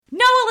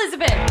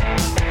Elizabeth!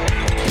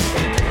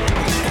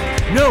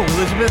 No,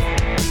 Elizabeth!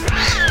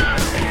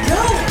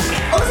 No!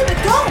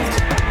 Elizabeth, don't!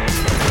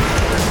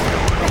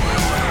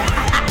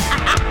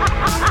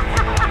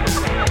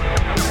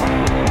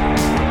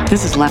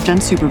 This is Left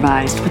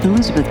Unsupervised with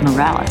Elizabeth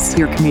Morales,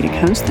 your comedic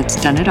host that's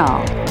done it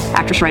all.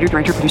 Actress, writer,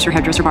 director, producer,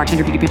 hairdresser,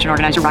 bartender, beauty pageant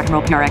organizer, rock and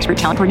roll PR expert,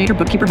 talent coordinator,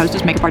 bookkeeper,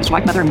 hostess, makeup artist,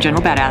 wife, mother, and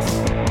general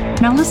badass.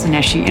 Now listen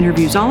as she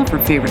interviews all of her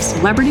favorite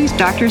celebrities,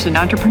 doctors, and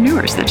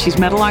entrepreneurs that she's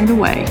met along the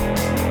way.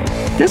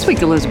 This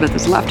week, Elizabeth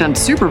is left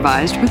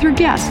unsupervised with her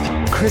guest,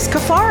 Chris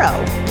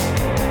Cafaro.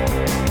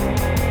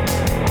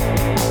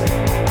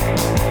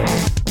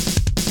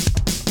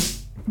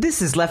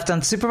 This is Left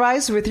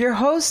Unsupervised with your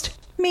host,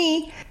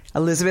 me,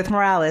 Elizabeth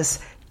Morales.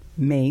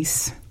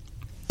 Mace,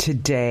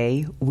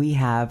 today we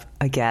have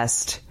a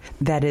guest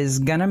that is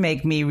gonna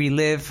make me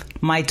relive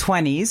my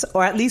 20s,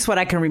 or at least what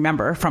I can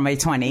remember from my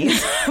 20s.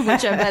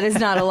 Which I bet is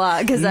not a lot,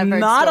 because I've heard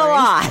Not stories.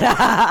 a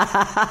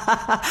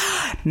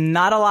lot.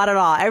 Not a lot at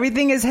all.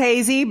 Everything is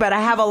hazy, but I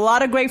have a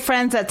lot of great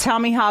friends that tell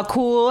me how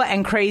cool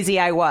and crazy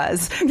I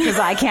was, because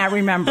I can't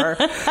remember.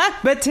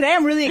 But today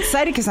I'm really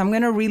excited because I'm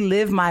going to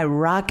relive my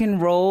rock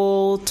and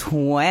roll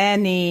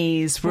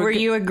 20s. Were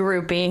you a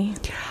groupie?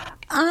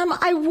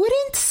 I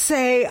wouldn't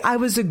say I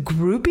was a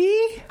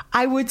groupie.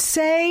 I would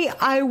say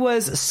I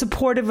was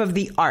supportive of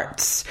the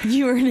arts.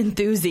 You were an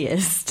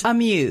enthusiast.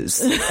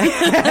 Amuse.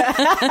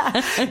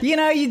 You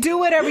know, you do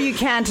whatever you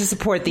can to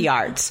support the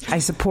arts. I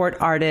support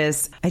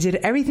artists. I did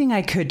everything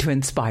I could to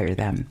inspire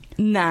them.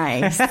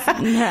 Nice.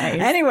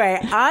 Nice. Anyway,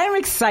 I'm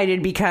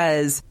excited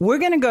because we're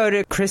going to go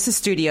to Chris's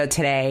studio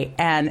today,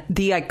 and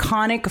the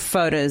iconic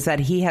photos that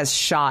he has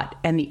shot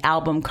and the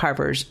album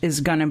covers is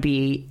going to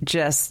be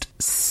just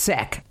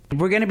sick.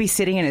 We're going to be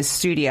sitting in his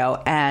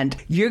studio, and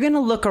you're going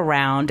to look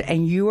around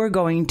and you are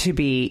going to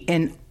be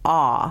in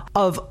awe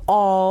of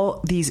all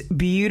these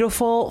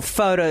beautiful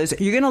photos.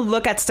 You're going to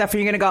look at stuff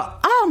and you're going to go,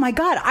 oh my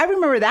God, I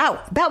remember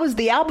that. That was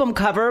the album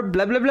cover,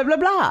 blah, blah, blah, blah,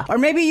 blah. Or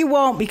maybe you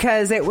won't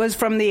because it was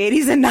from the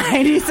 80s and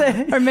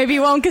 90s. Or maybe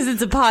you won't because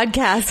it's a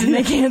podcast and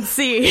they can't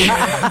see.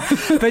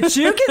 But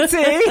you can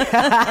see.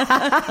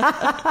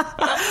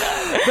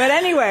 But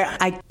anyway,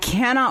 I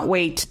cannot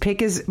wait to pick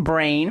his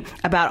brain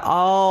about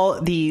all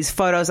these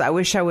photos. I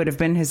wish I would have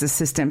been his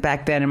assistant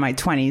back then in my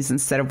 20s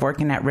instead of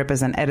working at RIP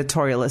as an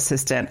editorial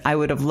assistant. I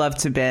would have loved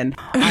to have been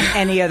on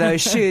any of those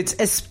shoots,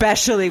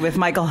 especially with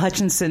Michael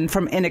Hutchinson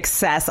from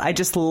INXS. I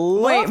just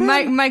love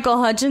him. Michael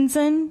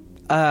Hutchinson?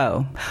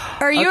 Oh.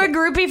 Are you a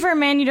groupie for a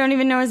man you don't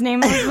even know his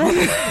name? Isn't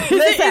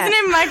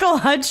it Michael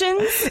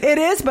Hutchins? It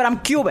is, but I'm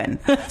Cuban.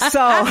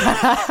 So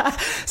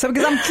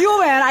because I'm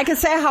Cuban, I can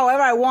say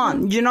however I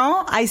want. You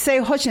know? I say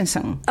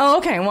Hutchinson. Oh,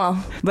 okay,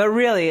 well. But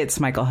really, it's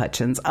Michael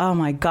Hutchins. Oh,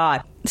 my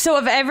God. So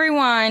of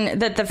everyone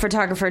that the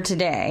photographer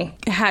today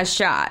has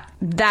shot,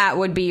 that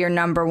would be your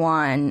number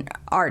one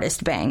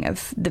artist bang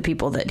of the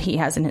people that he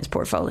has in his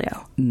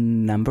portfolio.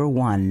 Number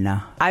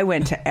one. I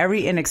went to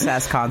every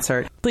INXS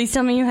concert. Please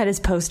tell me you had his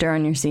poster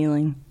on your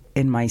ceiling.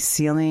 In my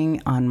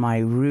ceiling, on my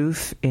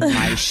roof, in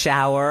my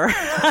shower.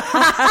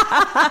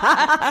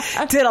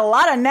 Did a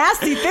lot of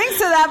nasty things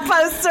to that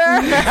poster.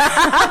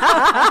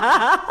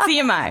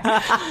 TMI.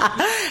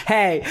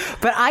 Hey,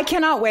 but I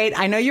cannot wait.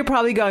 I know you're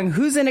probably going,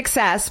 who's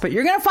INXS? But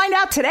you're going to find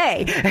out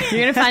today.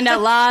 You're going to find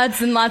out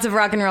lots and lots of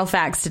rock and roll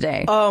facts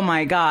today. Oh,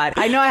 my God.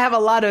 I know I have a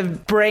lot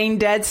of brain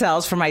dead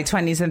cells from my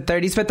 20s and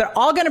 30s, but they're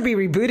all going to be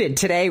rebooted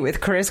today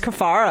with Chris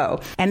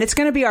Cafaro. And it's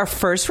going to be our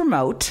first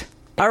remote.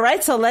 All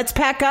right, so let's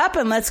pack up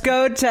and let's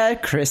go to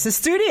Chris's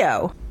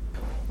studio.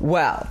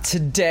 Well,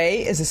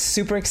 today is a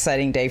super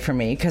exciting day for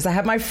me because I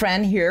have my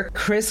friend here,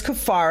 Chris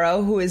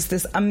Cafaro, who is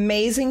this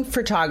amazing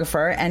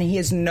photographer, and he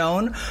is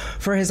known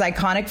for his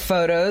iconic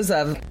photos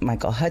of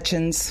Michael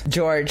Hutchins,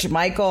 George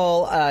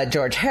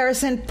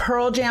Harrison,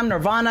 Pearl Jam,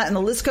 Nirvana, and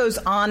the list goes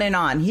on and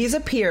on. He's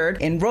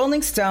appeared in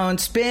Rolling Stone,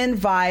 Spin,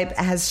 Vibe,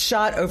 has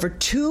shot over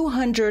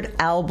 200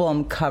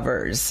 album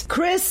covers.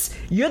 Chris,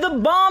 you're the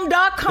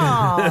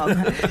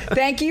bomb.com.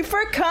 Thank you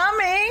for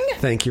coming.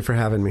 Thank you for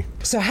having me.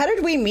 So how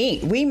did we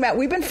meet? We've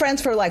been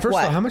friends for like First what?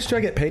 of all, how much do I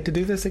get paid to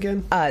do this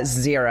again?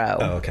 $0.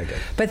 Oh, okay, good.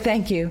 But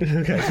thank you.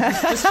 Okay,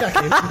 just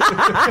checking.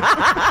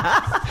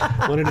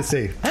 Wanted to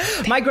see.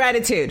 My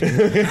gratitude.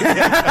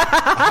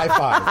 High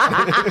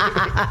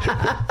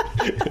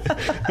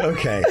five.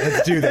 Okay,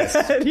 let's do this.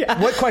 Yeah.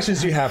 What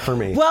questions do you have for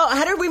me? Well,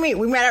 how did we meet?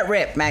 We met at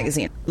RIP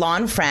magazine.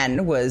 Lon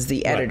Friend was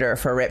the editor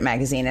for RIP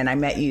magazine, and I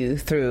met you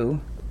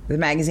through the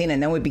magazine,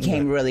 and then we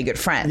became really good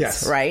friends,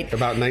 yes, right?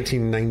 About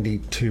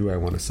 1992, I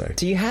want to say.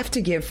 Do you have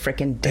to give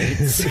frickin'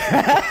 dates?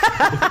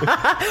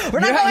 We're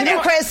not going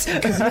there, Chris.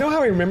 Because you know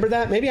how I remember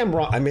that? Maybe I'm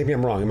wrong.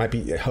 It might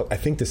be. I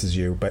think this is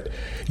you, but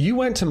you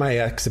went to my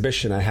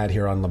exhibition I had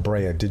here on La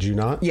Brea, did you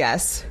not?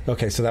 Yes.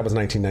 Okay, so that was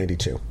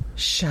 1992.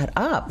 Shut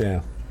up.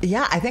 Yeah.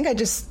 Yeah, I think I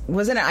just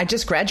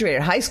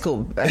graduated high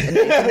school. Yeah,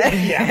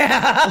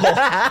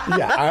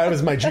 it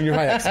was my junior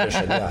high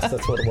exhibition. Yes,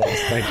 that's what it was.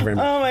 Thank you very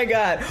much. Oh my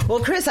God. Well,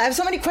 Chris, I have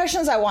so many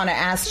questions I want to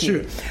ask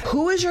you.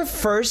 Who was your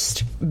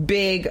first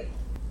big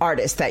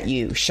artist that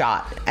you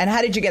shot, and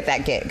how did you get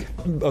that gig?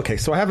 Okay,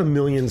 so I have a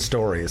million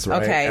stories,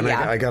 right? Okay, and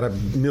yeah. I got a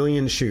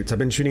million shoots. I've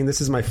been shooting.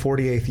 This is my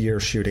 48th year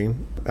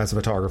shooting as a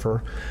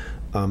photographer.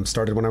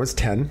 Started when I was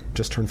 10,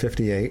 just turned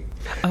 58.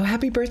 Oh,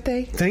 happy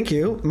birthday. Thank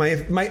you.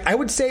 I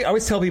would say, I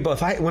always tell people,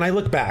 when I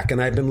look back,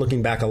 and I've been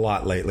looking back a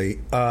lot lately,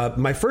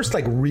 my first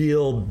like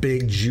real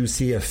big,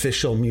 juicy,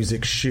 official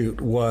music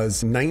shoot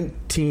was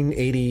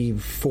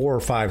 1984 or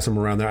 5,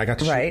 somewhere around there. I got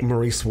to shoot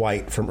Maurice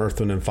White from Earth,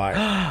 Wind &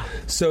 Fire.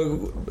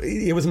 So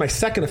it was my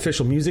second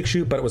official music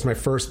shoot, but it was my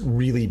first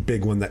really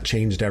big one that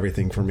changed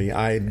everything for me.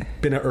 I'd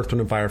been an Earth,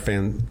 Wind & Fire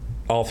fan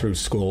all through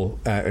school.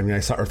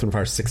 I saw Earth, Wind &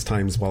 Fire 6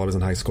 times while I was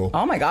in high school.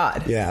 Oh my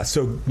God. Yeah.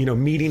 So,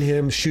 meeting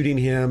him, shooting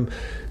him,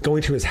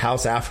 going to his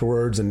house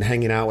afterwards and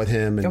hanging out with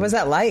him. And what was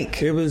that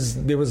like? It was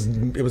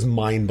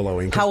mind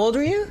blowing. How old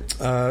were you?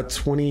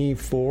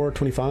 24,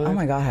 25. Oh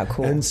my God, how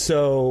cool. And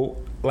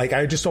so, like,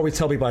 I just always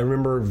tell people, I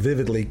remember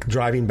vividly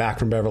driving back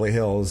from Beverly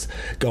Hills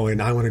going,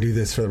 I want to do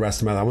this for the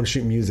rest of my life. I want to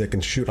shoot music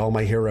and shoot all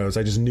my heroes.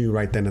 I just knew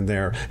right then and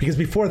there. Because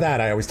before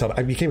that, I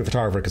became a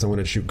photographer because I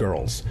wanted to shoot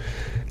girls.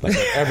 Like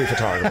every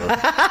photographer.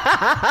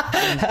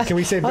 Can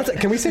we say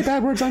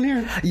bad words on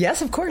here?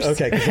 Yes, of course.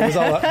 Okay, because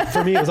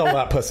for me, it was all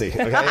about pussy.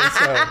 Okay,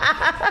 so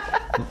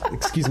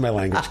excuse my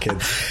language,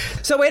 kids.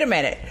 So wait a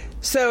minute.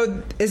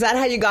 So is that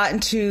how you got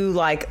into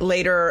like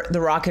later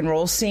the rock and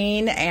roll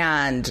scene?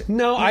 And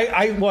no,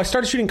 I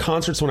started shooting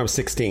concerts when I was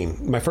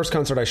 16. My first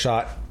concert I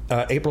shot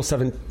December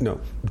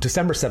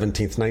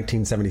 17th,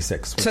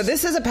 1976. So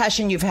this is a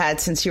passion you've had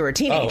since you were a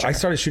teenager. Oh, I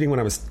started shooting when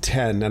I was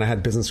 10, and I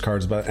had business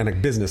cards and a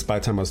business by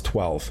the time I was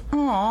 12.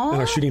 Aww. And I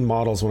was shooting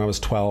models when I was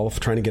 12,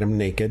 trying to get them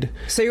naked.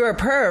 So you were a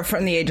perv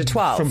from the age of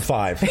 12? From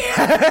 5.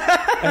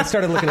 I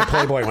started looking at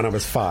Playboy when I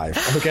was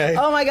 5, okay?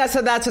 Oh my God,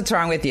 so that's what's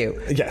wrong with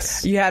you.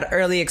 Yes. You had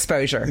early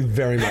exposure.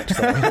 Very much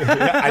so.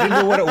 I didn't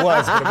know what it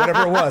was, but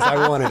whatever it was,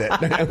 I wanted it,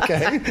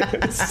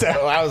 okay? So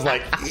I was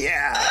like,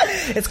 yeah.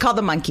 It's called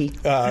the monkey.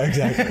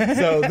 Exactly.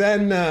 So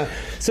then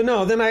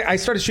I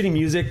started shooting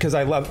music because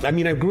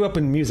I grew up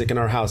in music in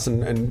our house,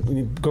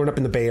 and growing up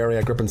in the Bay Area,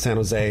 I grew up in San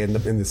Jose in the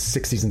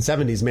 60s and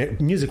 70s.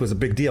 Music was a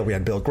big deal. We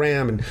had Bill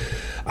Graham, and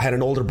I had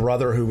an older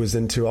brother who was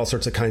into all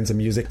sorts of kinds of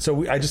music.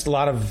 So I just a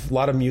lot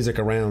of music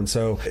around.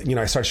 So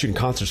I started shooting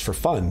concerts for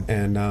fun,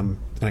 and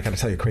I got to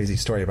tell you a crazy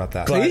story about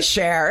that. Please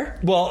share.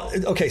 Well,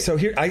 okay, so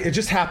it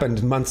just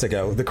happened months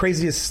ago. The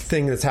craziest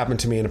thing that's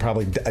happened to me in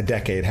probably a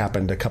decade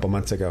happened a couple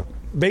months ago.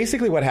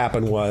 Basically what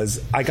happened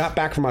was I got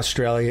back from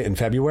Australia in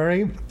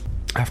February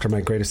after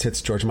my Greatest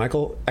Hits George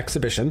Michael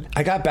exhibition.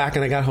 I got back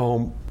and I got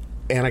home,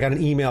 and I got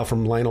an email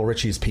from Lionel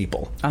Richie's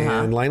people. Uh-huh.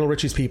 And Lionel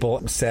Richie's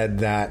people said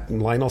that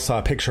Lionel saw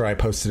a picture I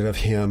posted of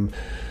him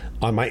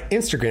on my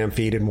Instagram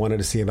feed and wanted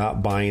to see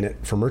about buying it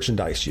for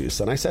merchandise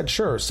use. And I said,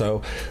 sure.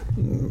 So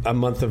a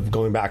month of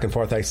going back and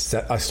forth, I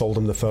sold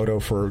him the photo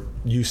for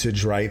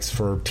usage rights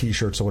for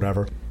T-shirts or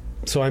whatever.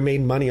 So I made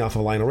money off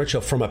of Lionel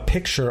Richie from a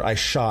picture I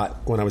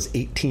shot when I was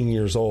 18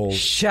 years old.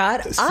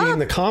 Shut up. Seeing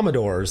the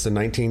Commodores in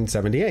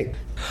 1978.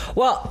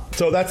 Well,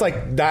 so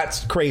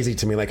that's crazy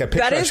to me. Like a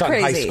picture I shot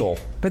in high school.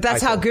 But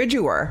that's how good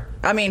you were.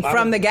 I mean,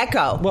 from the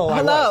get-go. Well,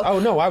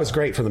 hello. I was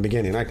great from the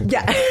beginning.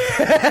 Yeah.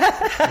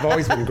 I've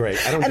always been great.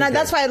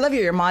 That's why I love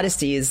you. Your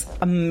modesty is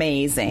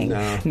amazing.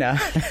 No. Yeah.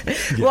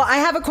 Well, I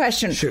have a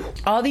question. Shoot.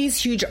 All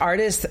these huge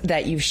artists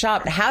that you've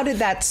shopped, how did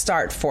that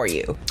start for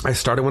you? I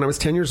started when I was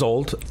 10 years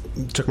old,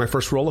 took my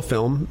first roll of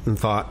film and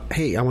thought,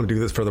 hey, I want to do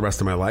this for the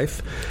rest of my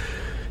life.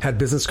 Had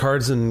business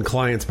cards and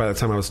clients by the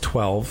time I was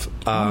 12.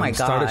 Oh my God.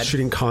 Started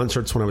shooting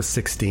concerts when I was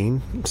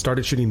 16.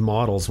 Started shooting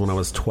models when I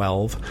was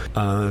 12.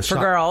 For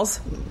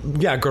girls?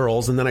 Yeah,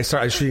 girls. And then I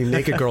started shooting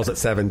naked girls at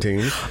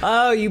 17.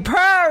 Oh, you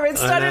perv. It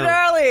started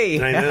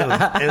early. I know.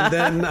 And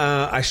then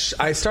I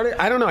started,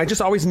 I don't know, I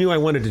just always knew I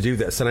wanted to do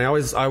this. And I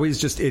always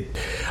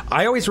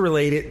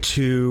relate it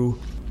to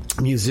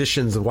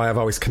musicians, and why I've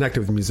always connected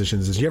with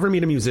musicians is, you ever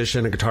meet a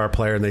musician, a guitar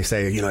player, and they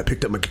say, I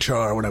picked up my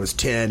guitar when I was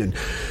 10 and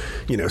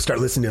start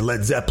listening to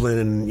Led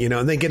Zeppelin,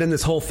 and they get in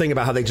this whole thing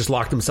about how they just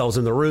locked themselves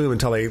in the room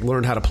until they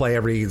learned how to play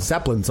every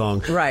Zeppelin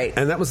song. Right.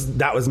 And that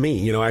was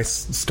me.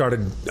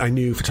 I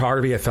knew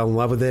photography, I fell in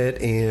love with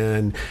it,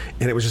 and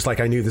it was just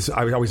like I knew this.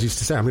 I always used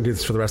to say, I'm going to do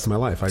this for the rest of my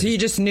life. So you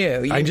just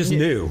knew. I just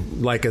knew,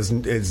 like as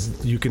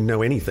you can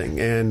know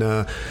anything.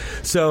 And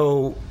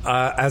so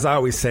as I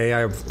always say,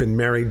 I've been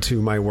married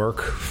to my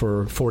work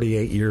for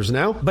 48 years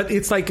now. But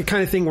it's like a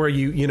kind of thing where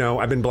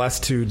I've been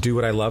blessed to do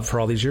what I love for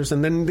all these years.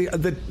 And then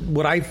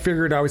what I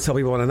figured, I always tell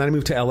people, and then I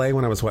moved to LA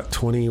when I was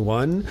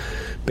 21,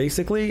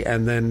 basically,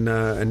 and then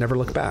I never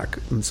looked back.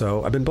 And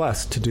so I've been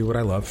blessed to do what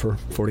I love for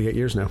 48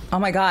 years now. Oh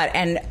my God.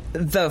 And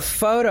the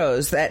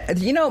photos that,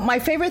 my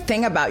favorite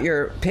thing about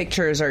your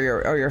pictures or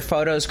your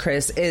photos,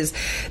 Chris, is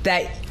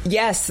that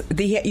yes,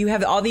 you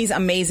have all these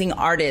amazing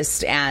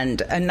artists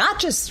and not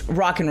just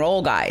rock and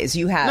roll guys.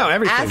 You have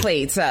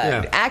athletes,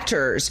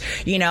 actors,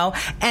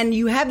 and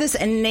you have this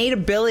innate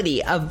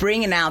ability of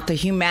bringing out the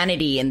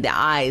humanity in the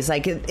eyes.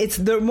 Like it's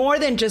more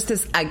than just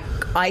this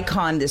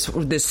icon, this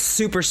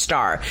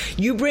superstar.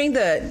 You bring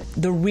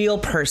the real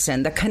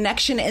person, the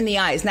connection in the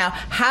eyes. Now,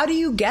 how do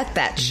you get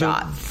that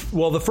shot?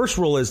 The first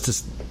rule is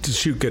to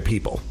shoot good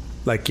people.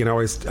 Like, you know,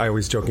 I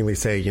always jokingly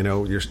say, you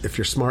know, if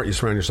you're smart, you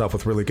surround yourself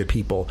with really good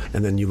people,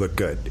 and then you look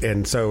good.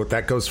 And so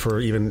that goes for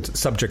even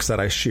subjects that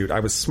I shoot. I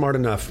was smart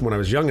enough when I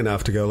was young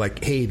enough to go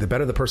like, hey, the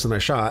better the person I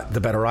shot,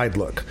 the better I'd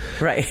look.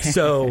 Right.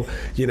 So,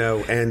 you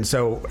know, and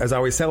so as I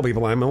always tell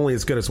people, I'm only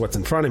as good as what's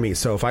in front of me.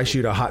 So if I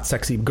shoot a hot,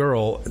 sexy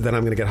girl, then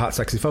I'm going to get hot,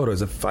 sexy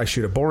photos. If I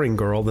shoot a boring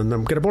girl, then I'm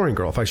going to get a boring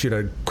girl. If I shoot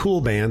a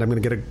cool band, I'm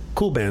going to get a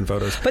cool band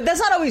photos. But that's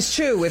not always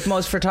true with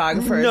most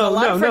photographers. No, a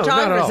lot of not at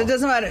photographers, all. it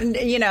doesn't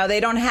matter. You know, they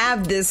don't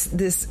have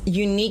this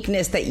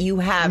uniqueness that you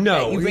have.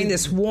 No, that you bring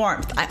this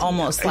warmth. I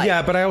almost like.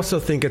 Yeah, but I also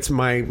think it's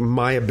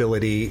my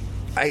ability.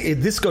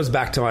 This goes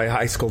back to my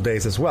high school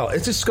days as well.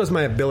 It just goes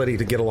my ability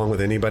to get along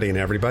with anybody and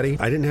everybody.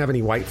 I didn't have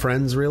any white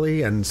friends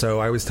really, and so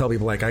I always tell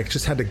people like I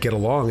just had to get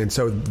along. And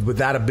so with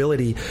that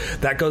ability,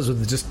 that goes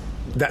with just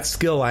that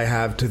skill I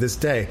have to this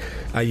day.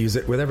 I use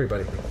it with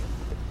everybody.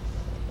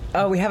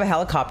 Oh, we have a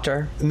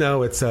helicopter.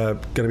 No, it's going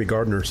to be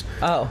gardeners.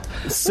 Oh,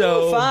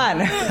 so ooh,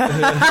 fun.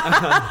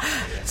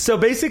 So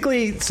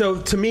basically,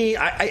 to me,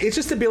 it's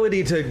just the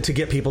ability to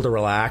get people to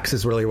relax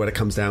is really what it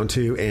comes down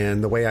to.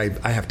 And the way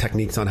I have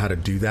techniques on how to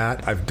do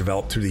that, I've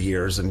developed through the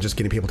years, and just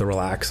getting people to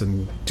relax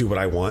and do what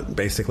I want.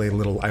 Basically,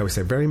 I always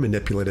say very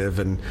manipulative,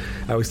 and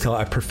I always tell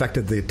I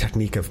perfected the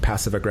technique of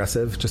passive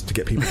aggressive just to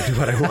get people to do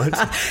what I want.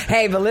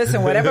 Hey, but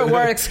listen, whatever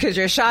works, because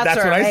your shots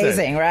That's are what I say.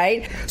 amazing,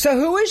 right? So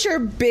who is your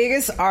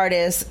biggest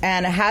artist,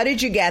 and how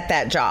did you get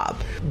that job?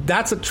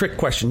 That's a trick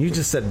question. You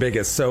just said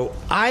biggest. So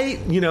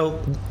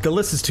the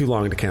list is too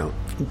long to count.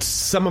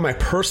 Some of my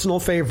personal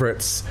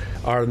favorites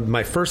are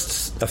my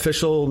first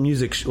official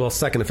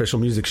second official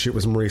music shoot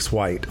was Maurice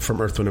White from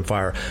Earth, Wind &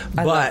 Fire.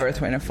 I love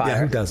Earth, Wind & Fire. Yeah,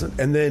 who doesn't?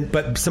 And then,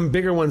 but some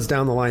bigger ones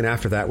down the line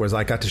after that was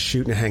I got to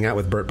shoot and hang out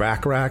with Burt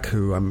Bacharach,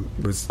 who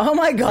was oh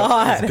my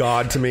God, was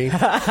God to me.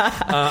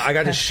 I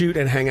got to shoot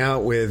and hang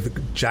out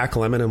with Jack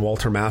Lemmon and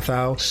Walter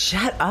Matthau.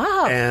 Shut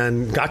up.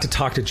 And got to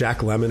talk to Jack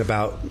Lemmon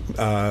about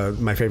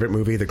my favorite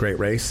movie, The Great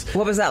Race.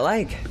 What was that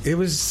like? It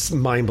was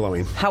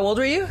mind-blowing. How old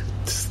were you?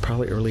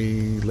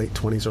 Probably late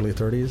 20s, early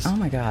 30s. Oh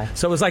my God.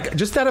 So it was like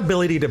just that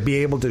ability to be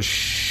able to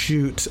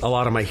shoot a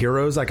lot of my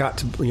heroes. I got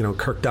to,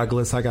 Kirk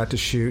Douglas, I got to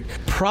shoot.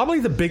 Probably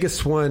the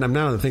biggest one, I'm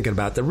now thinking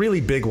about, the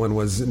really big one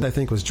was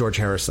George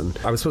Harrison.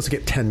 I was supposed to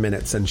get 10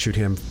 minutes and shoot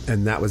him,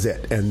 and that was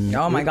it. And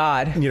oh my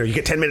God. You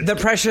get 10 minutes. The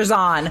pressure's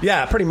on.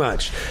 Yeah, pretty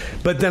much.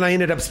 But then I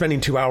ended up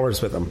spending 2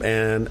 hours with him,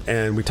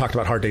 and we talked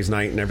about Hard Day's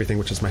Night and everything,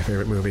 which is my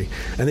favorite movie.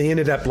 And they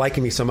ended up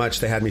liking me so much,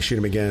 they had me shoot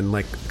him again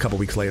like a couple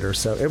weeks later.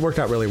 So it worked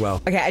out really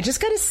well. Okay, I just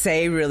got to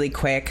say really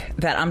quick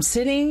that I'm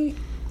sitting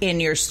in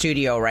your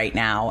studio right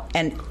now,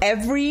 and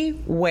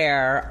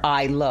everywhere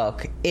I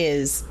look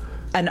is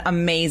an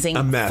amazing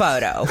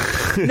photo.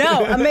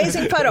 No,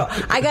 amazing photo.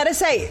 I gotta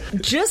say,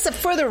 just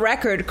for the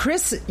record,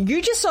 Chris,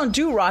 you just don't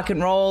do rock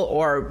and roll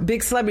or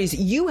big celebrities.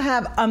 You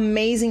have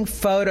amazing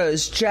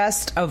photos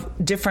just of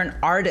different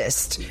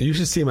artists. You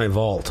should see my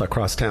vault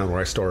across town where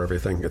I store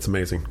everything. It's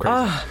amazing. Crazy.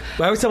 I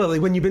always tell people,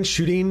 when you've been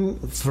shooting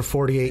for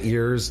 48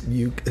 years,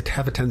 you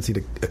have a tendency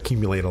to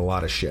accumulate a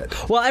lot of shit.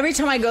 Well, every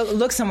time I go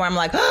look somewhere, I'm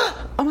like,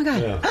 oh my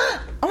God. Yeah.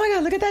 Oh my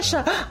God, look at that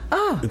shot.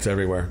 Oh. It's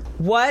everywhere.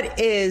 What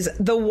is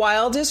the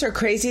wildest or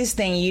craziest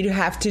thing you'd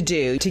have to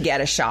do to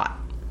get a shot?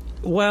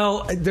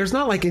 Well, there's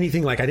not like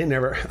anything like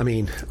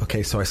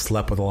so I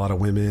slept with a lot of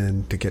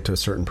women to get to a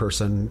certain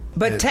person.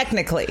 But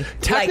technically,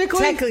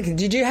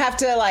 did you have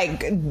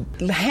to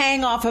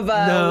hang off of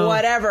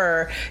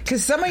whatever?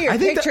 Because some of your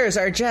pictures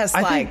are just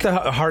I think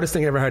the hardest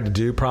thing I ever had to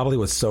do probably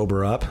was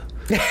sober up.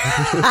 That's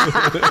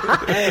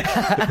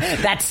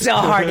still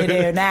hard to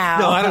do now.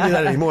 No, I don't do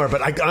that anymore.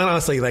 But I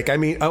honestly,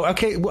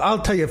 I'll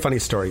tell you a funny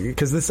story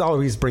because this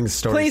always brings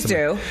stories. Please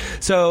do.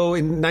 So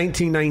in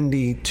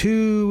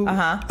 1992,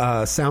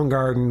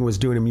 Soundgarden was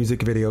doing a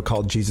music video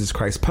called Jesus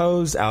Christ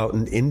Pose out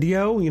in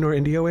Indio. You know where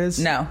Indio is?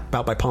 No.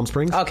 About by Palm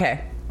Springs.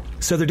 Okay.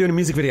 So they're doing a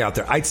music video out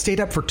there. I'd stayed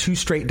up for 2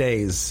 straight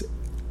days.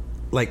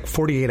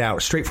 48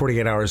 hours,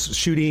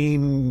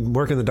 shooting,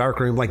 working in the dark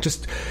room,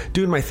 just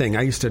doing my thing.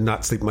 I used to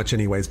not sleep much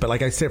anyways, but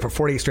I stayed for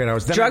 48 straight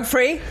hours. Drug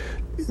free?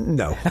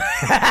 No.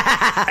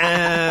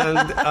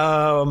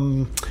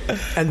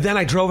 And then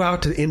I drove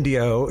out to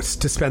Indio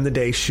to spend the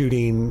day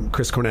shooting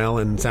Chris Cornell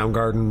and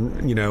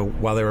Soundgarden,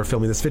 while they were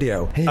filming this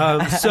video.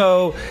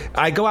 So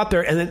I go out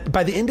there, and then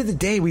by the end of the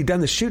day, we'd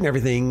done the shoot and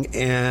everything,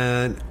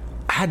 and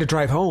I had to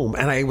drive home,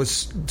 and I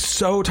was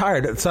so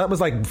tired. So that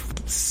was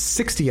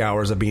 60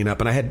 hours of being up,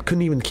 and I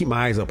couldn't even keep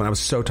my eyes open. I was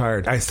so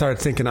tired. I started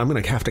thinking I'm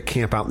going to have to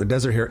camp out in the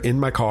desert here in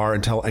my car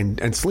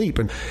and sleep.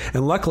 And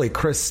luckily,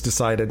 Chris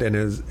decided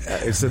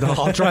he said,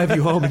 I'll drive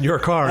you home in your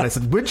car. And I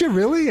said, would you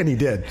really? And he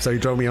did. So he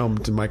drove me home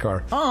to my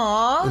car.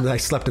 Aww. And I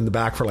slept in the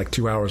back for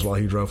 2 hours while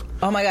he drove.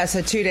 Oh my God!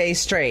 So 2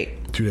 days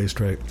straight. 2 days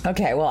straight.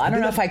 Okay. Well, I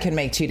don't know if I can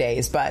make 2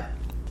 days, but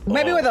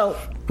maybe with a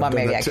Well,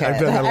 maybe I could. I've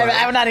done that a lot.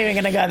 I'm not even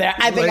going to go there.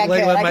 I think I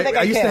could.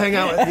 I used to hang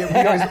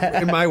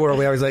out. In my world,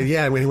 we always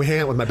when we hang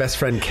out with my best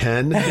friend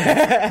Ken.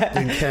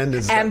 And Ken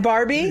is and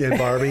Barbie. And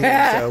Barbie.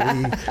 And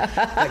so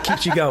that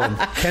keeps you going.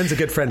 Ken's a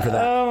good friend for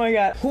that. Oh my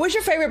God! Who was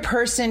your favorite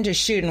person to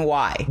shoot and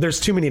why? There's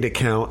too many to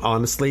count,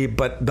 honestly.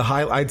 But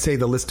I'd say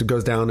the list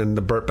goes down in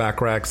the Burt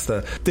Bacharachs,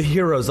 the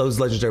heroes, those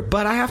legendary.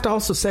 But I have to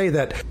also say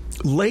that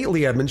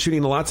lately I've been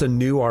shooting lots of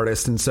new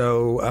artists, and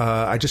so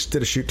I just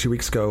did a shoot 2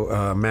 weeks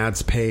ago.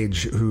 Mads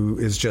Page, who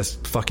is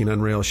just fucking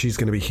unreal. She's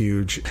going to be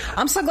huge.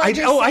 I'm so glad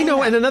you're I know.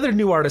 that. And another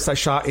new artist I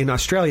shot in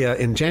Australia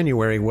in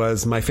January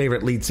was my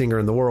favorite lead singer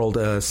in the world,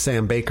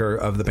 Sam Baker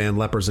of the band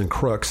Lepers and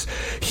Crooks.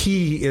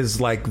 He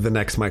is like the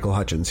next Michael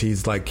Hutchence.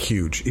 He's like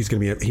huge. He's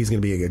going to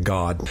be a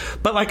god.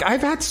 But like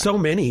I've had so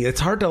many, it's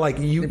hard to like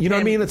you know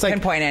what I mean? It's like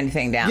pinpoint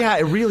anything down. Yeah,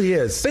 it really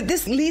is. But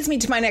this leads me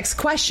to my next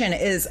question: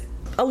 is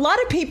a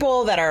lot of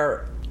people that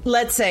are,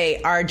 let's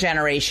say, our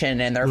generation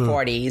in their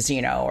 40s,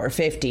 or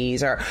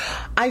 50s, or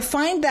I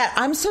find that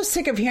I'm so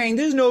sick of hearing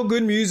there's no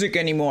good music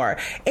anymore.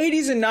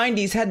 80s and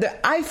 90s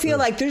I feel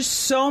like there's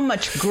so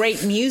much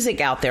great music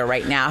out there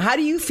right now. How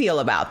do you feel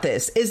about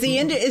this?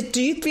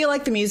 Do you feel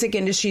like the music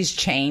industry's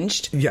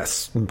changed?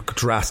 Yes,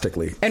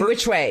 drastically. In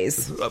which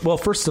ways? Well,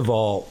 first of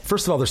all,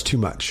 there's too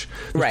much.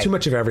 There's too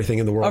much of everything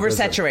in the world.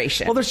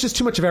 Oversaturation. Well, there's just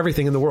too much of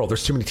everything in the world.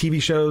 There's too many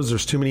TV shows.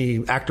 There's too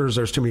many actors.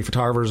 There's too many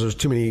photographers. There's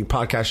too many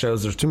podcast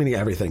shows. There's too many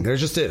everything. There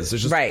just is.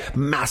 There's just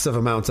massive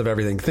amounts of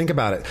everything. Think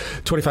about it.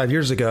 25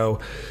 years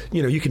ago,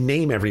 you can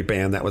name every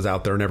band that was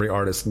out there and every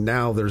artist.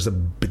 Now there's a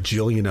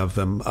bajillion of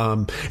them.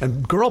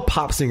 And girl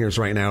pop singers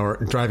right now are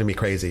driving me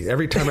crazy.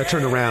 Every time I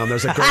turn around,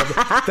 there's a girl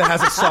that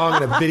has a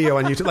song and a video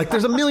on YouTube. Like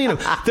there's a million of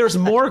them. There's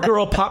more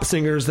girl pop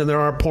singers than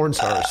there are porn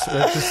stars.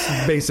 That's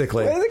just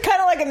basically. Is it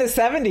kind of like in the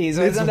 70s?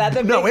 Wasn't that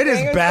the big No, it is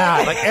thing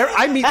bad. Like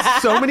I meet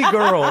so many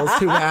girls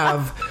who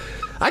have.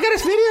 I got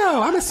this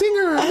video. I'm a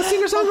singer. I'm a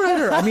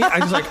singer-songwriter. I mean, I'm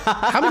just like,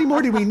 how many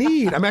more do we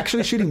need? I'm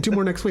actually shooting 2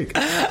 more next week.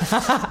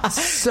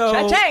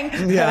 So,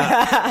 Cha-ching.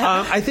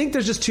 Yeah. I think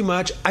there's just too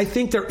much. I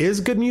think there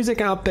is good music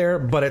out there,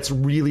 but it's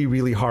really,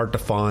 really hard to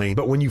find.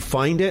 But when you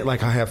find it,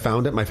 like I have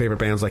found it, my favorite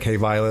bands like Hey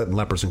Violet and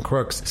Lepers and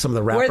Crooks, some of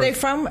the rappers. Where are they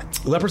from?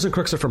 Lepers and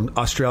Crooks are from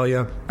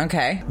Australia.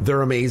 Okay.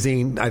 They're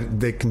amazing.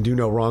 They can do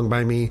no wrong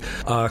by me.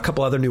 A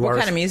couple other new artists.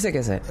 What kind of music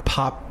is it?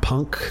 Pop,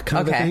 punk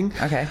kind of a thing.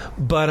 Okay.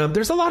 But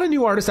there's a lot of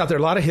new artists out there,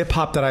 a lot of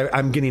hip-hop that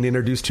I'm getting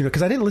introduced to,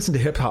 because I didn't listen to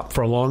hip-hop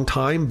for a long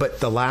time, but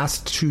the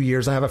last 2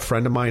 years I have a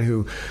friend of mine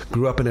who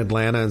grew up in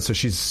Atlanta, and so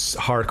she's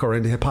hardcore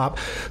into hip-hop,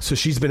 so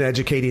she's been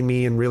educating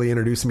me and really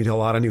introducing me to a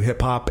lot of new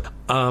hip-hop.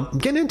 I'm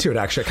getting into it,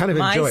 actually. I kind of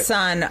enjoy it. My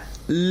son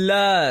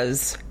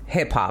loves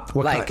hip-hop.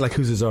 Like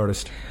who's his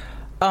artist?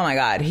 Oh my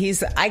God,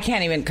 I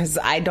can't even, because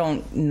I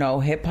don't know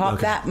hip hop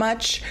that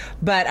much.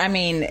 But I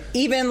mean,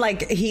 even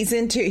like he's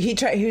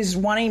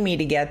wanting me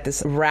to get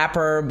this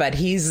rapper, but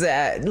he's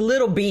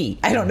Little B.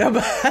 I don't know,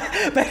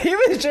 but he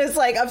was just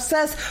like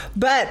obsessed.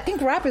 But I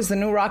think rap is the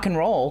new rock and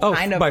roll,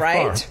 kind of, by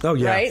right? Far. Oh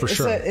yeah, right? for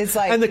sure. It's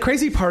like, and the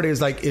crazy part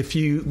is like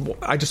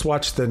I just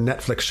watched the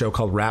Netflix show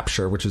called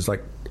Rapture, which is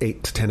like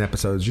 8 to 10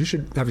 episodes. You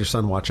should have your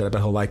son watch it. I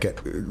bet he'll like it.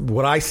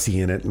 What I see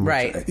in it,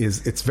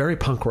 is it's very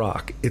punk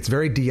rock. It's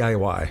very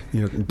DIY.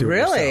 Do it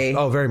really?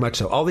 yourself. Oh, very much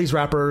so. All these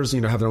rappers,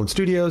 have their own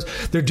studios.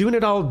 They're doing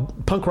it all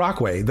punk rock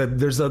way.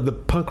 There's the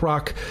punk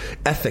rock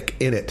ethic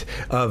in it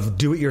of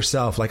do it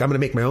yourself. Like I'm going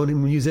to make my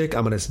own music.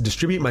 I'm going to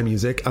distribute my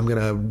music. I'm going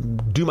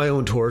to do my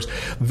own tours.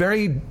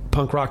 Very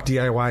punk rock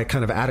DIY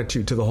kind of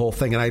attitude to the whole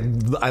thing,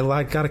 and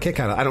I got a kick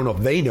out of it. I don't know if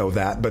they know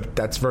that, but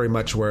that's very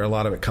much where a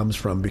lot of it comes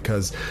from,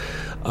 because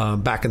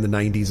back in the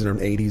 90s and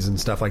 80s and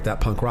stuff like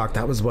that, punk rock,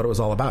 that was what it was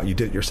all about. You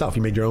did it yourself.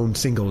 You made your own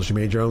singles. You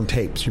made your own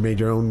tapes. You made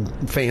your own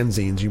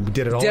fanzines. You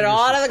did it all. Did it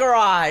all out of the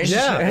garage.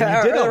 Yeah.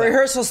 And you did the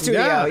rehearsal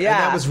studio. Yeah. And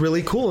that was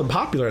really cool and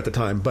popular at the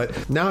time.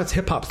 But now it's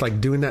hip-hop's like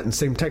doing that in the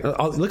same tech.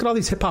 Look at all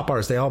these hip-hop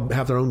artists. They all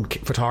have their own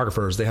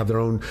photographers. They have their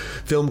own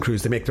film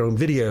crews. They make their own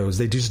videos.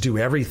 They just do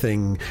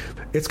everything.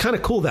 It's kind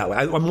of cool that way.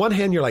 On one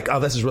hand, you're like, oh,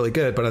 this is really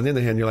good. But on the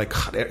other hand, you're like,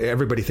 God,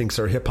 everybody thinks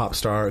they're a hip-hop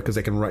star because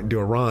they can do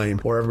a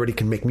rhyme, or everybody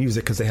can make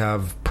music because they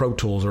have Pro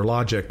Tools or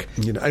Logic.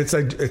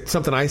 It's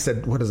something I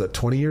said, what is it,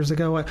 20 years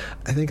ago? I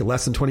think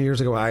less than 20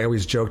 years ago, I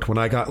always joked when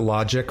I got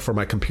Logic for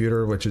my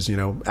computer, which is,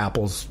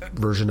 Apple's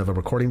version of a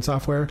recording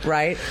software.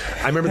 Right.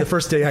 I remember the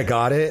first day I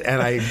got it,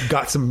 and I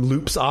got some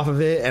loops off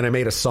of it, and I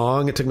made a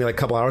song. It took me like a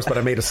couple hours, but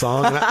I made a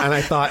song, and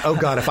I thought, oh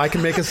God, if I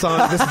can make a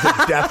song, this is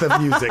the death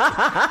of music.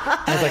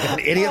 I was like, if an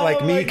idiot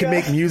like me can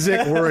make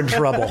music, we're in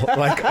trouble.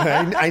 Like,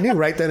 I knew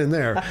right then and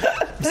there.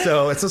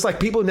 So it's just like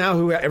people now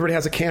who everybody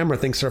has a camera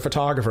thinks they're a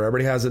photographer.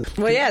 Everybody has it.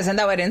 Well, yes, Isn't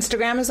that what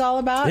Instagram is all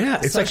about? Yeah,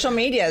 it's social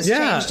media has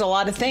changed a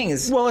lot of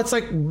things. Well, it's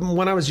like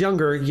when I was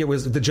younger,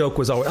 the joke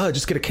was always,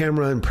 just get a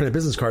camera and print a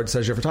business card that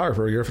says you're a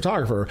photographer. You're a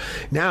photographer.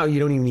 Now you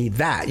don't even need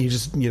that. You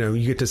just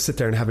you get to sit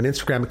there and have an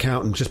Instagram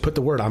account and just put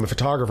the word I'm a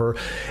photographer,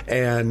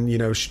 and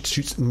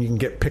shoot. You can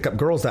pick up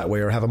girls that way,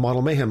 or have a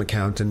Model Mayhem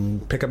account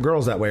and pick up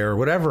girls that way, or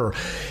whatever.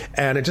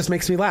 And it just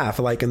makes me laugh.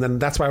 And then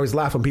that's why I always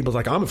laugh when people's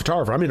like, I'm a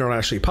photographer. I'm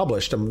internationally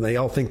published. They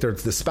all think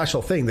there's this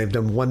special thing. They've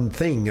done one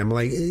thing. I'm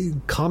like,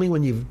 call me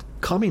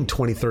in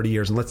 20, 30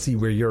 years and let's see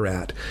where you're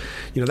at.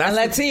 And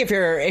let's see if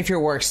your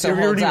work still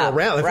holds up,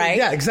 right?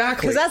 Yeah,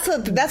 exactly.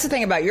 Because that's the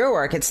thing about your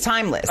work. It's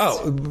timeless.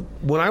 Oh,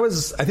 when I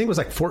think it was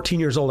like 14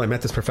 years old, I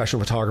met this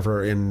professional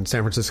photographer in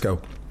San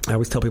Francisco. I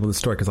always tell people this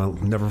story because I'll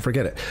never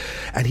forget it.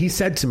 And he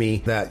said to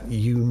me that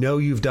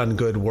you've done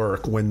good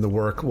work when the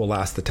work will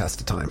last the test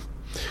of time.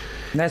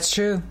 That's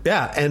true.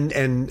 Yeah,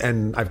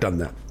 and I've done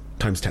that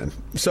times 10.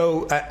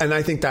 So, and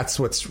I think that's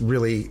what's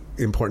really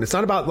important. It's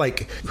not about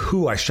like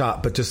who I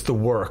shot, but just the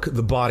work,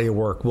 the body of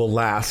work will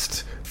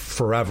last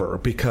forever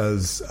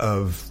because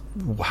of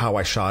how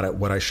I shot it,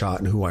 what I shot,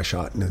 and who I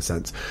shot, in a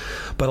sense.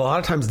 But a lot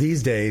of times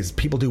these days,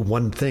 people do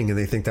one thing and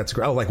they think that's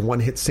great. Oh, like one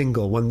hit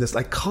single,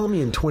 call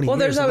me in 20 years. Well,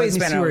 there's always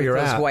been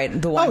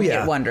the one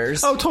hit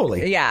wonders. Oh,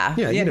 totally. Yeah,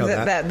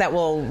 that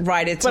will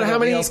ride it till the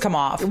wheels come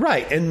off.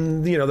 Right,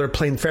 and they're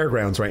playing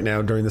Fairgrounds right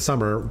now during the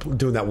summer,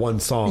 doing that one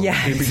song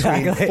in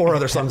between 4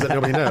 other songs that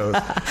nobody knows.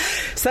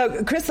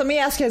 So, Chris, let me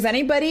ask you: has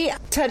anybody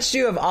touched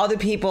you, of all the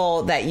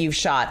people that you've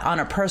shot, on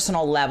a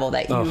personal level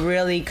that you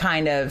really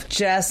kind of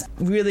just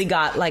really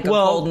got like a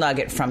gold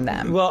nugget from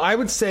them? Well, I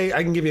would say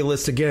I can give you a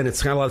list again.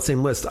 It's kind of a lot of the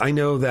same list. I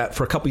know that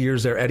for a couple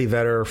years there, Eddie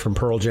Vedder from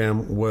Pearl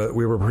Jam,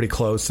 we were pretty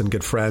close and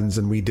good friends,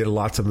 and we did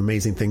lots of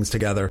amazing things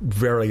together.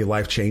 Very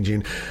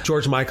life-changing.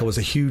 George Michael was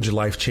a huge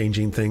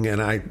life-changing thing,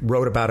 and I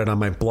wrote about it on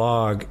my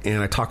blog,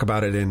 and I talk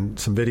about it in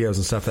some videos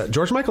and stuff. That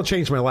George Michael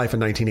changed my life in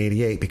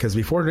 1988, because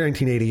before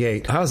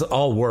 1988, I was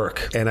all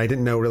work, and I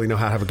didn't really know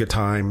how to have a good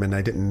time, and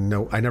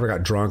I never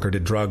got drunk or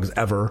did drugs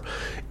ever.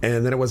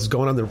 And then it was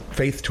going on the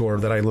Faith Tour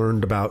that I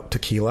learned about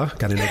tequila.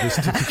 Got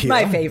introduced to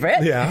tequila. My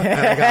favorite. Yeah. And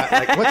I got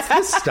like, what's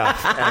this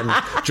stuff?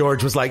 And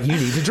George was like, you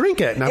need to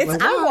drink it. And I'm it's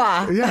like,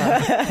 agua.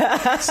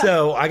 Yeah.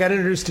 So I got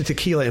introduced to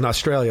tequila in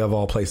Australia, of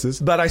all places.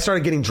 But I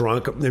started getting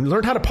drunk and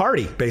learned how to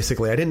party,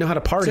 basically. I didn't know how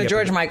to party. So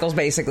George Michael's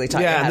basically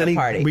taught you how to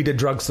party. We did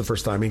drugs the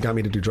first time. He got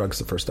me to do drugs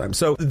the first time.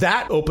 So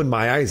that opened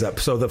my eyes up.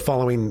 So the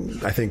following,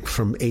 I think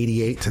from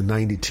 88 to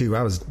 92,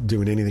 I was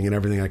doing anything and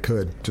everything I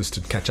could just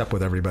to catch up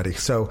with everybody.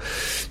 So,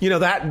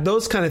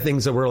 those kind of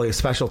things are really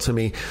special to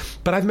me.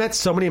 But I've met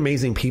so many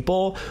amazing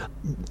people,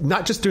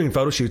 not just doing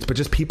photo shoots, but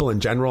just people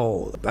in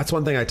general. That's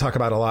one thing I talk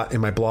about a lot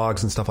in my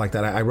blogs and stuff like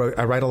that. I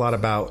write a lot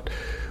about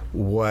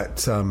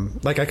what,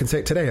 like I can say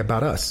it today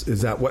about us,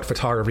 is that what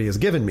photography has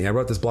given me. I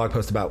wrote this blog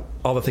post about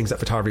all the things that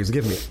photography has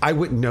given me. I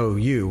wouldn't know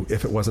you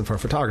if it wasn't for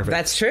photography.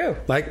 That's true.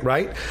 Like,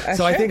 right? That's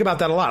so true. I think about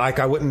that a lot. Like,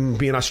 I wouldn't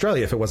be in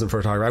Australia if it wasn't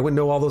for photography. I wouldn't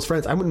know all those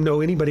friends. I wouldn't know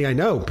anybody I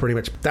know, pretty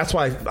much. That's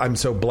why I'm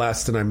so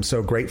blessed and I'm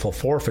so grateful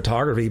for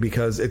photography,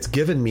 because it's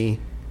given me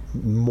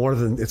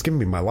it's given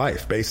me my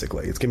life,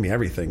 basically. It's given me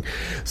everything.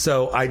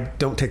 So I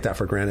don't take that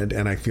for granted,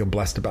 and I feel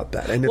blessed about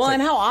that. And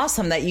and how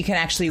awesome that you can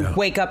actually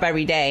wake up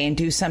every day and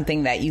do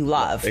something that you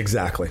love.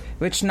 Exactly.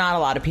 Which not a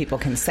lot of people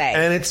can say.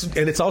 And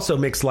it's also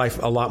makes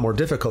life a lot more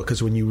difficult,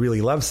 because when you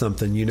really love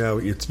something,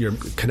 you're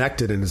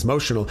connected and it's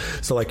emotional.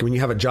 So like when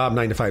you have a job,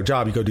 9-to-5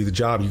 job, you go do the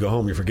job, you go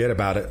home, you forget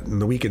about it.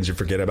 And the weekends, you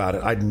forget about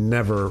it. I'd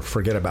never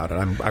forget about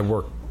it. I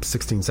work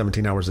 16,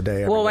 17 hours a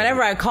day. Well,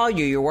 whenever I call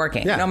you, you're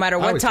working. Yeah, no matter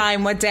what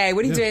time, what day.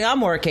 What are you doing?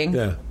 I'm working.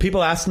 Yeah.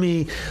 People ask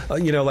me,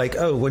 like,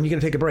 oh, when are you going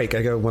to take a break?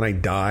 I go, when I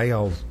die,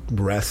 I'll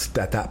rest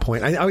at that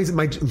point. I've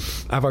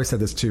always said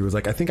this too. Is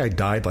like, I think I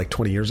died like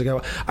 20 years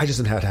ago. I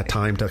just haven't had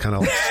time to kind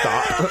of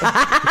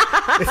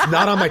stop. It's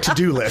not on my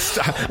to-do list.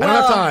 I don't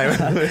have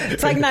time.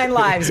 It's like 9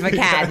 lives,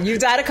 McCann. You've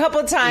died a couple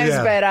of times,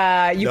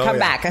 but you come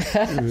back.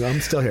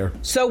 I'm still here.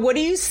 So what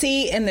do you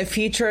see in the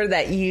future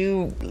that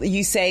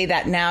you say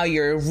that now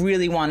you're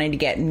really wanting to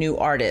get new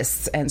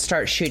artists and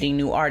start shooting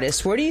new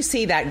artists? Where do you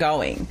see that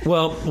going?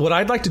 Well, what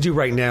I'd like to do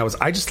right now is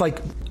I just like,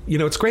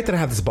 it's great that I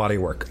have this body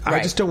work. Right.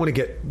 I just don't want to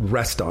get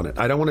rest on it.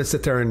 I don't want to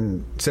sit there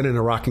and sit in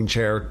a rocking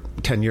chair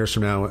 10 years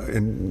from now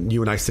and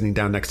you and I sitting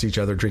down next to each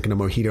other drinking a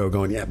mojito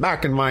going, yeah,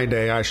 back in my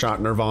day I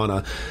shot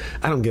Nirvana.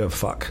 I don't give a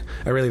fuck.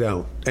 I really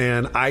don't.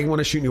 And I want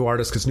to shoot new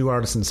artists because new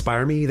artists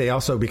inspire me. They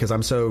also, because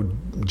I'm so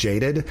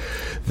jaded,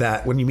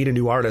 that when you meet a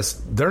new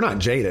artist, they're not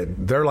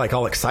jaded. They're like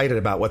all excited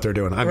about what they're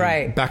doing. I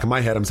mean, back in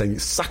my head, I'm saying,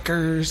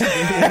 suckers.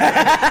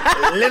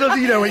 Little do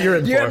you know what you're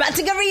in for. You're about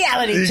to get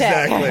reality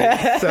check.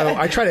 Exactly. So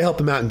I try to help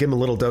them out and give them a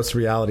little dose of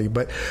reality.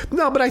 But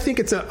I think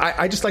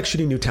I just like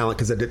shooting new talent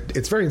because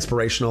it's very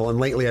inspirational. And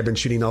lately I've been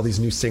shooting all these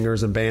new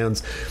singers and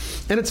bands.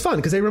 And it's fun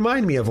because they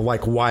remind me of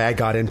like why I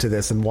got into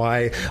this and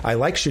why I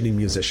like shooting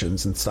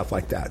musicians and stuff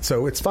like that.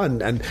 So it's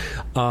fun. And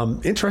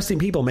interesting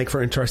people make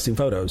for interesting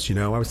photos.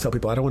 I always tell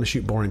people I don't want to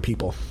shoot boring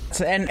people.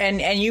 So,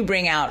 and you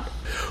bring out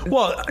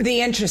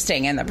the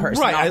interesting in the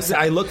person. Right.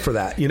 I look for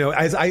that.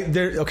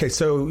 Okay,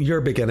 so you're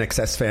a big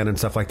NXS fan and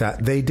stuff like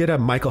that. They did a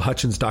Michael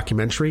Hutchence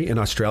documentary in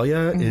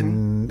Australia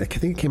I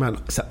think it came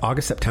out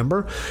August,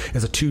 September.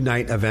 It's a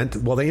 2-night event.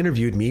 Well, they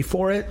interviewed me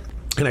for it.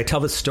 And I tell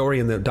this story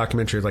in the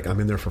documentary, like I'm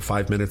in there for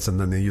 5 minutes, and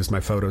then they use my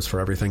photos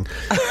for everything.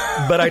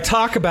 But I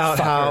talk about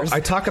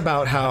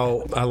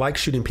how I like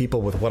shooting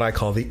people with what I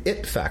call the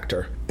it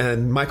factor.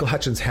 And Michael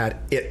Hutchence had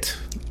it.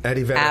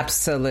 Eddie Vedder,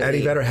 absolutely.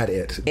 Eddie Vedder had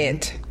it.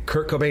 It.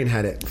 Kurt Cobain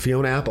had it.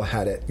 Fiona Apple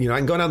had it. I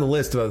can go down the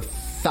list of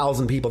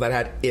 1,000 people that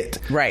had it.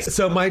 Right.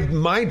 So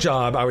my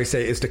job, I always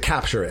say, is to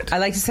capture it. I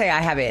like to say I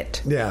have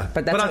it. Yeah.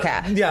 But that's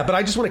okay. But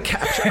I just want to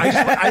capture.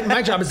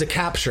 My job is to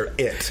capture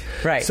it.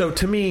 Right. So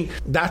to me,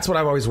 that's what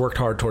I've always worked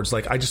hard towards.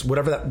 Like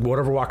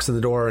whatever walks in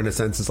the door, in a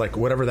sense, is like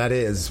whatever that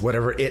is,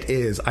 whatever it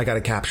is, I got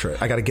to capture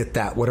it. I got to get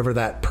that. Whatever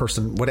that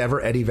person,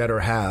 whatever Eddie Vedder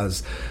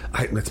has,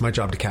 it's my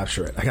job to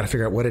capture it. I got to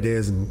figure out what it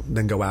is and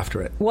then go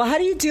after it. Well, how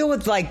do you deal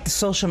with like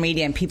social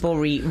media and people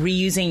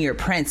reusing your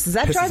prints? Does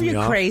that Pisses drive you me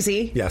off.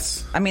 Crazy?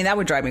 Yes. I mean, that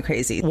would drive me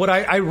crazy. What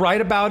I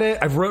write about it,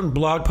 I've written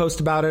blog posts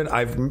about it.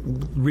 I've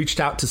reached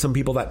out to some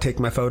people that take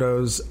my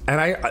photos,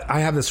 and I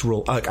have this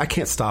rule: I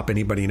can't stop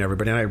anybody and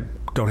everybody, and I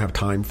don't have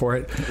time for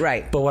it.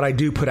 Right. But what I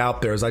do put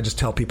out there is I just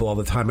tell people all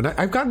the time, and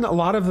I've gotten a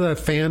lot of the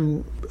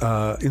fan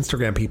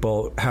Instagram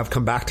people have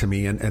come back to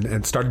me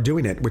and started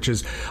doing it, which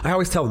is I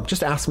always tell them,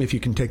 just ask me if you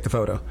can take the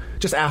photo.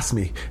 Just ask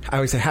me. I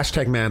always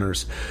say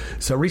 #manners.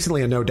 So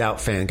recently a No Doubt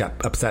fan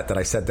got upset that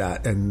I said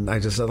that, and I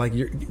just said,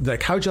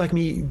 how would you like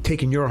me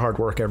taking your hard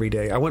work every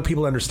day? I want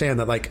people to understand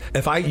that, like,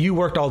 if you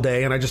worked all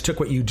day and I just took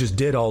what you just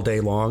did all day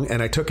long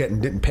and I took it and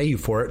didn't pay you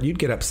for it, you'd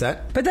get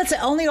upset. But that's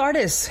only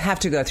artists have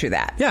to go through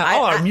that. Yeah,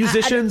 all our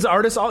musicians,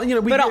 artists, all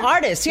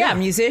artists,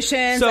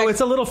 musicians. So it's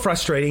a little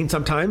frustrating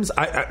sometimes.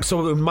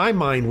 So in my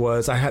mind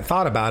I had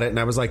thought about it and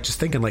I was like, just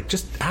thinking, like,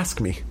 just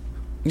ask me.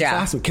 Yeah.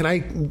 Ask me, can I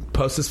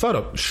post this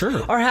photo?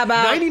 Sure. Or how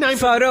about 99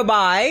 photo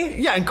by?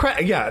 Yeah, and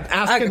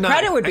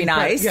credit would be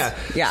nice.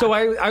 Yeah. So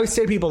I always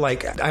say to people,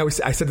 like, I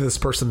said to this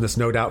person, this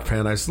No Doubt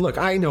fan, I said, look,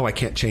 I know I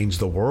can't change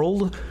the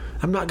world.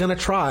 I'm not going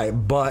to try,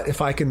 but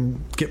if I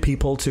can get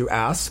people to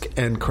ask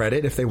and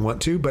credit if they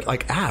want to, but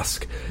like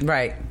ask.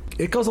 Right.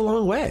 It goes a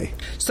long way.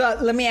 So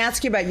let me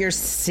ask you about your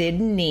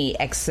Sydney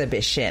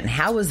exhibition.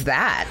 How was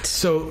that?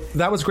 So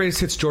that was Greatest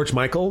Hits George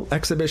Michael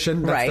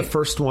exhibition. That's the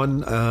first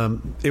one.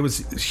 It was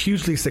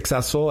hugely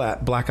successful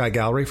at Black Eye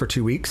Gallery for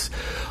 2 weeks.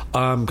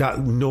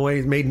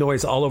 Made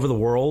noise all over the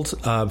world.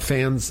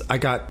 Fans, I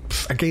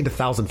gained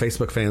 1,000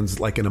 Facebook fans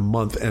like in a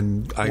month,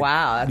 and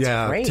wow,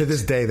 that's great. To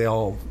this day, they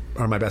all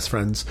are my best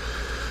friends.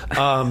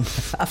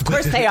 Of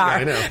course they are.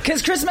 I know.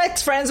 Because Chris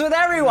makes friends with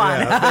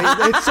everyone.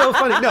 Yeah, it's so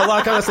funny. No,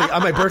 like honestly,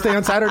 on my birthday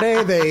on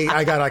Saturday,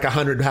 I got like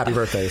 100 happy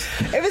birthdays.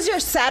 It was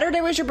your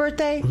Saturday was your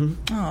birthday?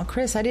 Mm-hmm. Oh,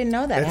 Chris, I didn't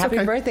know that. It's happy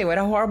okay. birthday. What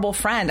a horrible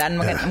friend. I'm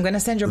going to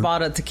send your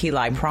bottle of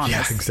tequila, I promise.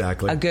 Yeah,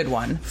 exactly. A good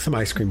one. Some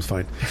ice cream's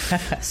fine.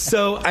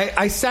 So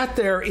I sat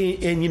there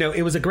and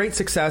it was a great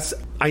success.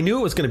 I knew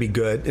it was going to be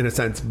good in a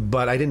sense,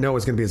 but I didn't know it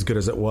was going to be as good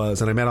as it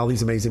was. And I met all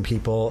these amazing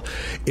people.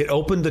 It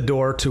opened the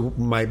door to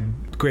my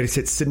Greatest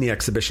Hits Sydney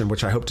exhibition,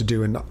 which I hope to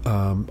do in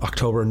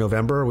October and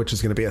November, which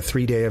is going to be a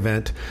 3-day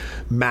event,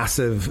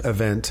 massive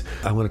event.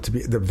 I want it to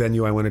be, the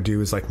venue I want to do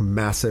is like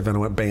massive, and I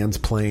want bands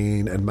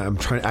playing, and I'm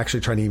trying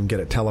to even get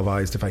it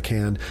televised if I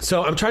can.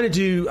 So I'm trying to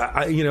do,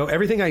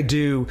 everything I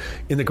do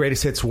in the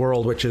Greatest Hits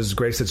world, which is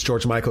Greatest Hits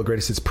George Michael,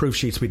 Greatest Hits Proof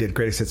Sheets. We did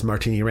Greatest Hits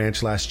Martini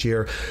Ranch last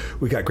year.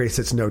 We got Greatest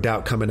Hits No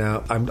Doubt coming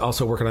out. I'm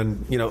also working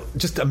on,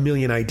 just a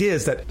million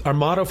ideas. That our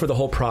motto for the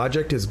whole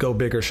project is go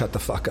big or shut the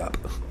fuck up.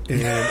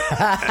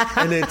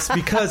 And it's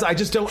because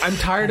I'm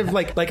tired of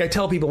like I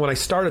tell people when I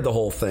started the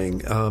whole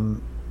thing,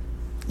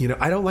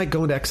 I don't like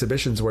going to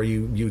exhibitions where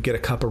you get a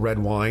cup of red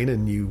wine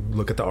and you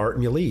look at the art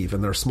and you leave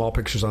and there are small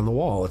pictures on the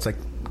wall. It's like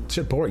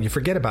shit boring. You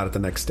forget about it the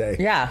next day.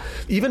 Yeah.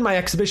 Even my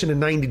exhibition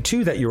in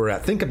 '92 that you were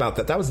at, think about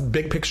that. That was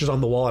big pictures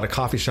on the wall at a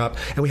coffee shop,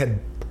 and we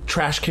had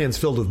trash cans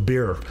filled with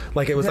beer.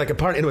 Like it was like a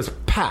party, and it was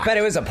packed. But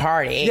it was a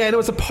party. Yeah, and it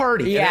was a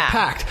party. Yeah. And it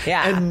packed.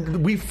 Yeah.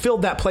 And we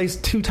filled that place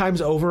 2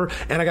 times over,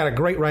 and I got a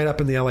great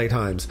write-up in the LA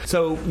Times.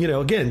 So,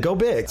 again, go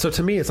big. So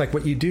to me, it's like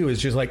what you do is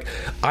just like,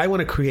 I want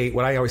to create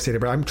what I always say to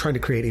everybody, I'm trying to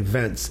create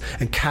events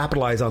and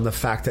capitalize on the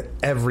fact that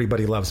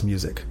everybody loves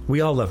music.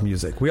 We all love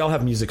music. We all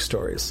have music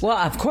stories. Well,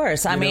 of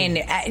course. I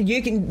mean,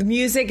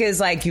 music is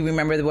like, you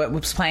remember what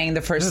was playing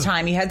the first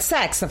time you had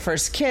sex, the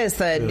first kiss,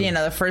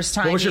 the first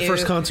time What was your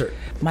first concert?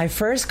 My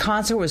first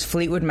concert was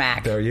Fleetwood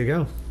Mac. There you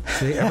go.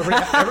 See,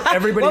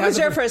 everybody What has was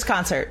your first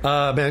concert?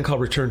 a band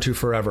called Return to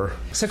Forever.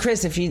 So,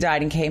 Chris, if you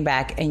died and came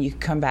back and you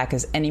could come back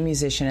as any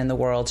musician in the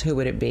world, who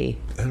would it be?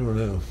 I don't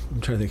know.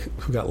 I'm trying to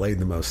think who got laid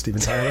the most,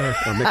 Steven Tyler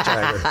or Mick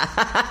Jagger.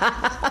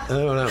 I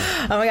don't know.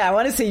 Oh my God, I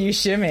want to see you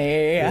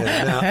shimmy.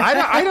 Yeah, no,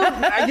 I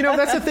don't. You know,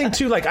 that's the thing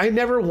too. Like, I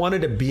never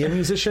wanted to be a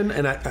musician,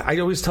 and I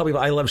always tell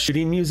people I love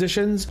shooting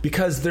musicians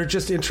because they're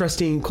just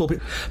interesting, cool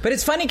people. But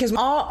it's funny because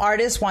all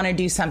artists want to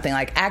do something.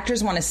 Like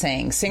actors want to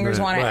sing, singers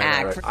want to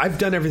act. Right. I've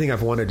done everything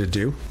I've wanted to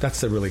do.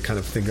 That's the really kind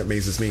of thing that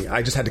amazes me.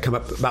 I just had to come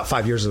up about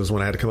 5 years ago was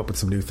when I had to come up with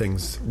some new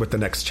things what the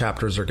next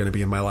chapters are going to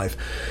be in my life.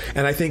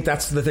 And I think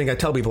that's the thing I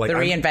tell people, like, the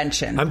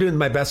reinvention. I'm doing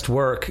my best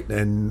work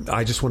and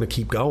I just want to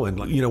keep going.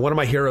 Like, you know, one of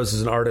my heroes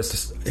is an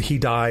artist. He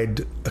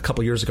died a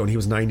couple years ago and he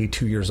was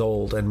 92 years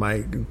old. And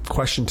my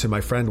question to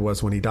my friend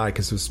was when he died,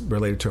 because it was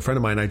related to a friend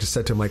of mine, I just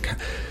said to him, like,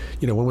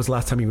 you know, when was the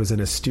last time he was in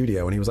his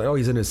studio? And he was like, oh,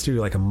 he's in his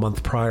studio like a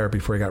month prior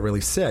before he got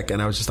really sick.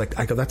 And I was just like,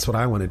 I go, that's what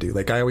I want to do.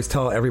 Like, I always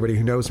tell everybody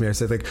who knows me, I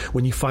say, like,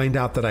 when you find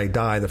out that I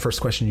die, the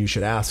first question you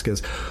should ask is,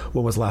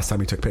 when was the last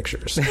time you took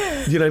pictures?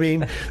 You know what I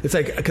mean? It's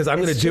like, because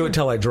I'm going to do it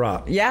till I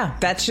drop. Yeah,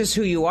 that's just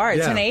who you are.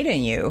 It's innate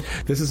in you.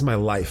 This is my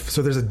life.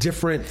 So there's a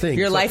different thing.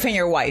 Your life and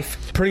your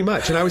wife. Pretty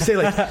much. And I would say,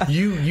 like,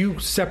 you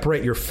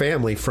separate your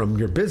family from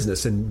your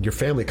business, and your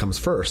family comes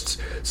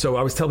first. So I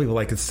always tell people,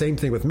 like, it's the same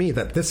thing with me,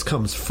 that this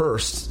comes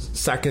first,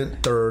 second,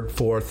 third,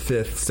 fourth,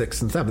 fifth,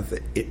 sixth, and seventh.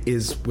 It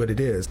is what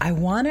it is. I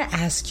want to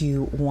ask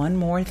you one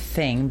more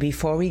thing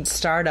before we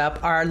start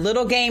up our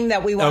little game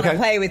that we want to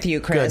play with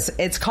you, Chris. Good.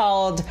 It's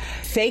called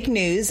Fake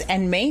News,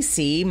 and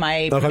Macy,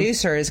 my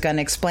producer, is going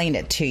to explain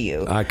it to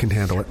you. I can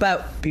handle it.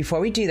 But before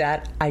we do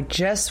that, I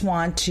just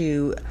want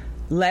to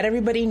let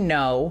everybody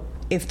know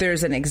if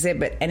there's an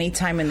exhibit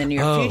anytime in the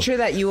near future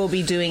that you will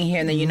be doing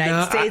here in the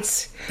United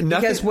States.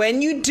 Because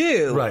when you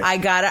do,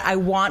 I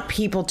want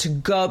people to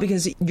go,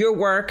 because your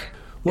work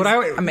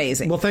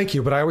amazing. Well, thank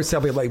you. But I always tell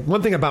people, like,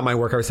 one thing about my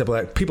work, I always tell people,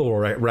 like, people will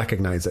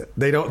recognize it.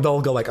 They'll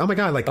go like, oh my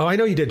God, like, oh, I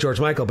know you did George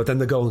Michael, but then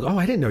they go, oh,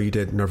 I didn't know you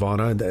did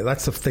Nirvana. And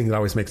that's the thing that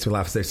always makes me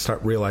laugh, is they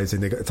start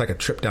realizing it's like a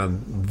trip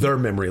down their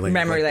memory lane.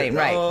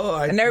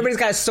 Right. And everybody's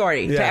got a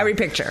story to every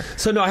picture.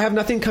 So no, I have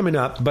nothing coming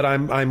up, but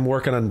I'm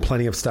working on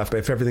plenty of stuff. But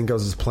if everything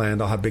goes as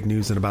planned, I'll have big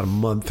news in about a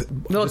month.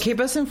 Well,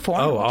 keep us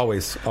informed. Oh,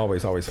 always. All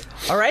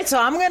right,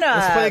 so I'm going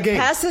to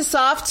pass this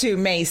off to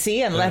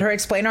Macy and let her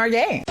explain our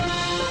game.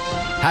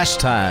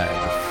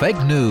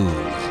 #Fake News.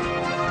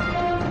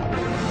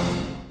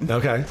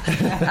 Okay.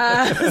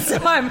 So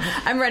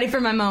I'm ready for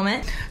my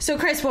moment. So,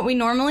 Chris, what we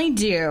normally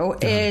do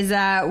is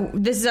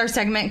this is our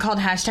segment called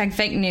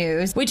 #Fake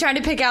News. We try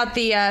to pick out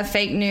the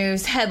fake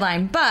news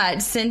headline,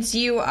 but since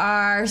you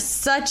are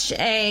such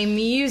a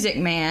music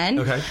man,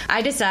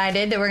 I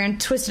decided that we're going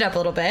to twist it up a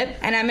little bit,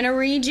 and I'm going to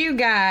read you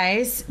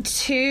guys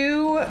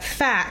 2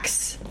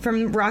 facts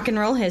from rock and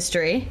roll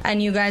history,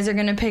 and you guys are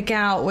going to pick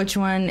out which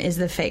one is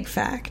the fake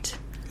fact.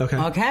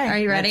 Okay. Are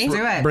you ready? Let's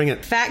do it. Bring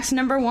it. Fact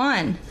number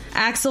 1.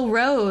 Axl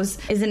Rose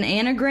is an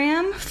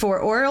anagram for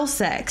oral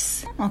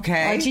sex.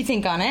 Okay. What do you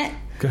think on it?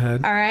 Go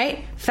ahead. All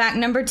right. Fact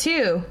number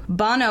 2.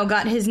 Bono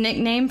got his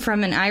nickname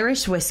from an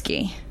Irish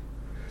whiskey.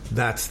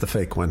 That's the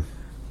fake one.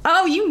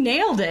 Oh, you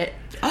nailed it.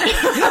 I didn't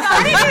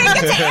even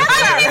get to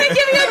answer. I didn't even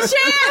give you a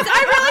chance.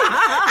 I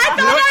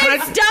thought I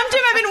stumped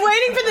him. I've been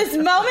waiting for this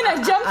moment. I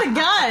jumped the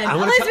gun.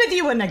 Elizabeth,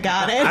 you wouldn't have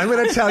got it. I'm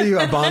going to tell you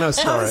a Bono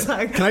story.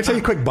 Can I tell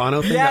you a quick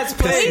Bono thing that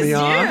pissed me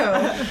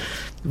off?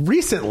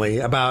 Recently,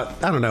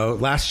 about, I don't know,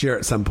 last year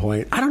at some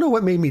point, I don't know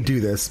what made me do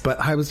this,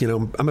 but I was,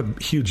 I'm a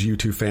huge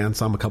U2 fan,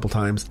 saw him a couple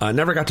times.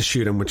 Never got to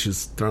shoot him, which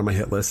is, they're on my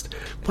hit list.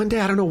 One day,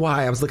 I don't know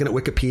why, I was looking at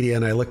Wikipedia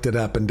and I looked it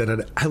up and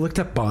I looked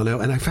up Bono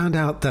and I found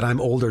out that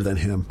I'm older than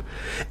him.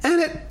 And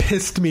it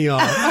pissed me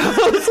off.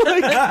 I was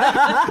like,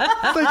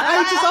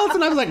 all of a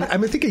sudden I was like, I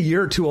think a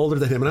year or 2 older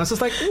than him. And I was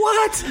just like,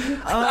 what?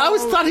 I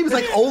always thought he was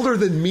like older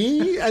than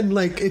me. And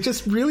like, it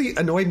just really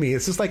annoyed me.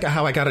 It's just like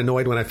how I got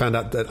annoyed when I found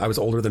out that I was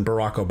older than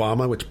Barack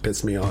Obama, which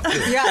pissed me off.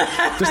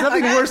 Yeah. There's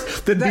nothing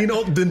worse than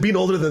being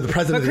older than the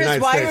president of the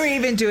United States. Chris, why are we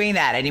even doing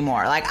that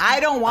anymore? Like, I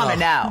don't want to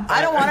know.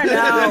 I don't want to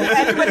know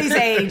anybody's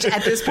age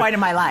at this point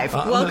in my life.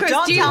 Well, Chris,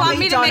 do you want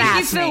me to make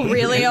you feel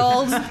really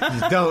old?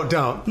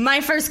 Don't.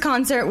 My first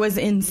concert was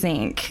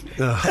NSYNC.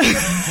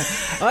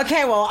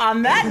 Okay, well,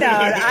 on that note,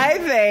 I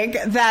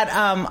think that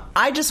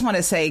I just want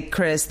to say,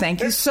 Chris,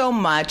 thank you so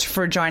much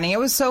for joining. It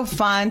was so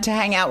fun to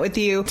hang out with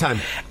you.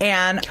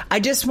 And I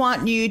just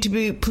want you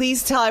to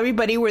please tell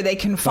everybody where they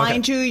can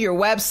find you, your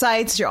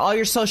websites, all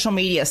your social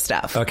media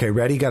stuff. Okay,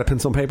 ready? Got a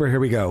pencil and paper? Here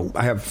we go.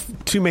 I have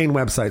 2 main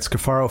websites,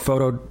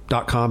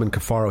 Cuffaro.com and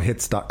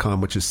CuffaroHits.com,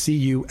 which is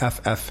CUFFARO.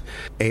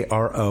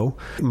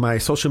 My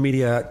social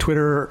media,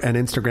 Twitter and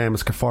Instagram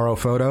is Cuffaro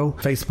Photo.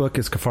 Facebook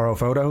is Cuffaro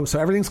Photo. So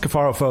everything's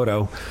Cuffaro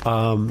Photo.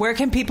 Where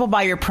can people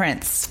buy your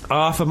prints?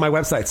 Off of my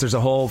websites. There's a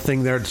whole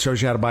thing there that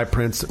shows you how to buy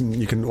prints.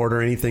 You can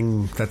order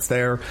anything that's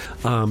there.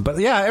 But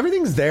yeah,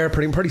 everything's there.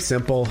 Pretty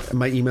simple.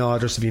 My email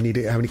address if you need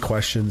to have any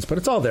questions, but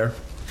it's all there.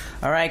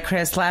 All right,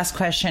 Chris, last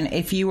question.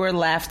 If you were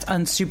left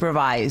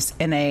unsupervised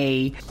in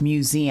a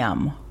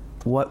museum,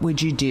 what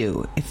would you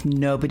do if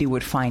nobody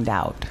would find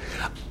out?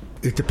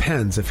 It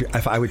depends.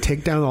 If I would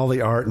take down all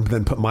the art and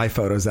then put my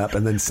photos up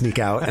and then sneak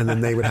out, and then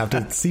they would have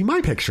to see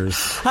my pictures.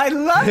 I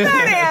love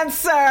that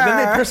answer.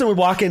 Then the person would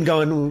walk in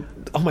going,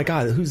 "Oh my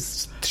God,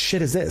 whose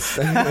shit is this?"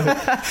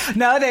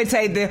 No, they'd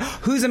say,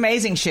 "Whose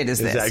amazing shit is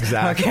this?"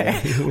 Exactly.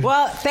 Okay.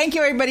 Well, thank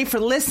you everybody for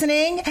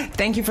listening.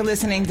 Thank you for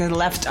listening to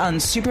Left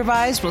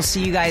Unsupervised. We'll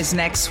see you guys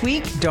next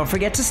week. Don't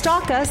forget to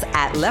stalk us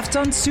at Left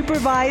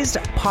Unsupervised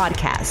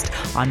Podcast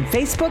on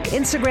Facebook,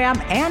 Instagram,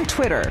 and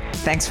Twitter.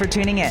 Thanks for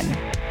tuning in.